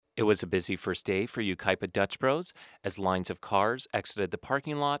It was a busy first day for Yucaipa Dutch Bros as lines of cars exited the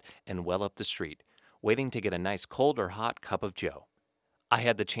parking lot and well up the street, waiting to get a nice cold or hot cup of joe. I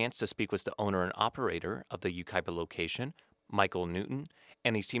had the chance to speak with the owner and operator of the Yucaipa location, Michael Newton,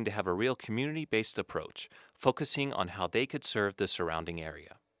 and he seemed to have a real community-based approach, focusing on how they could serve the surrounding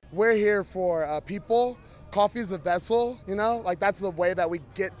area. We're here for people. Coffee's a vessel, like that's the way that we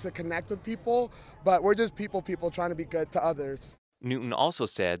get to connect with people, but we're just people trying to be good to others. Newton also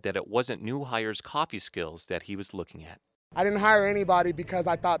said that it wasn't new hires' coffee skills that he was looking at. I didn't hire anybody because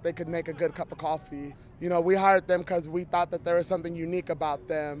I thought they could make a good cup of coffee. We hired them because we thought that there was something unique about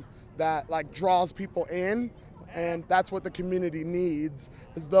them that draws people in, and that's what the community needs,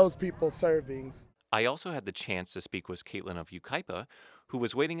 is those people serving. I also had the chance to speak with Caitlin of Yucaipa, who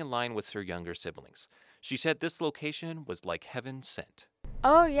was waiting in line with her younger siblings. She said this location was like heaven sent.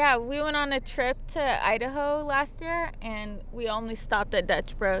 Oh, yeah. We went on a trip to Idaho last year, and we only stopped at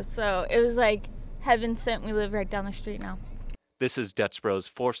Dutch Bros. So it was like heaven sent. We live right down the street now. This is Dutch Bros'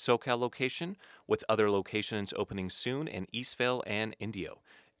 fourth SoCal location, with other locations opening soon in Eastvale and Indio.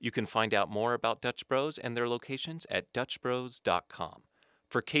 You can find out more about Dutch Bros and their locations at dutchbros.com.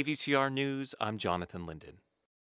 For KVCR News, I'm Jonathan Linden.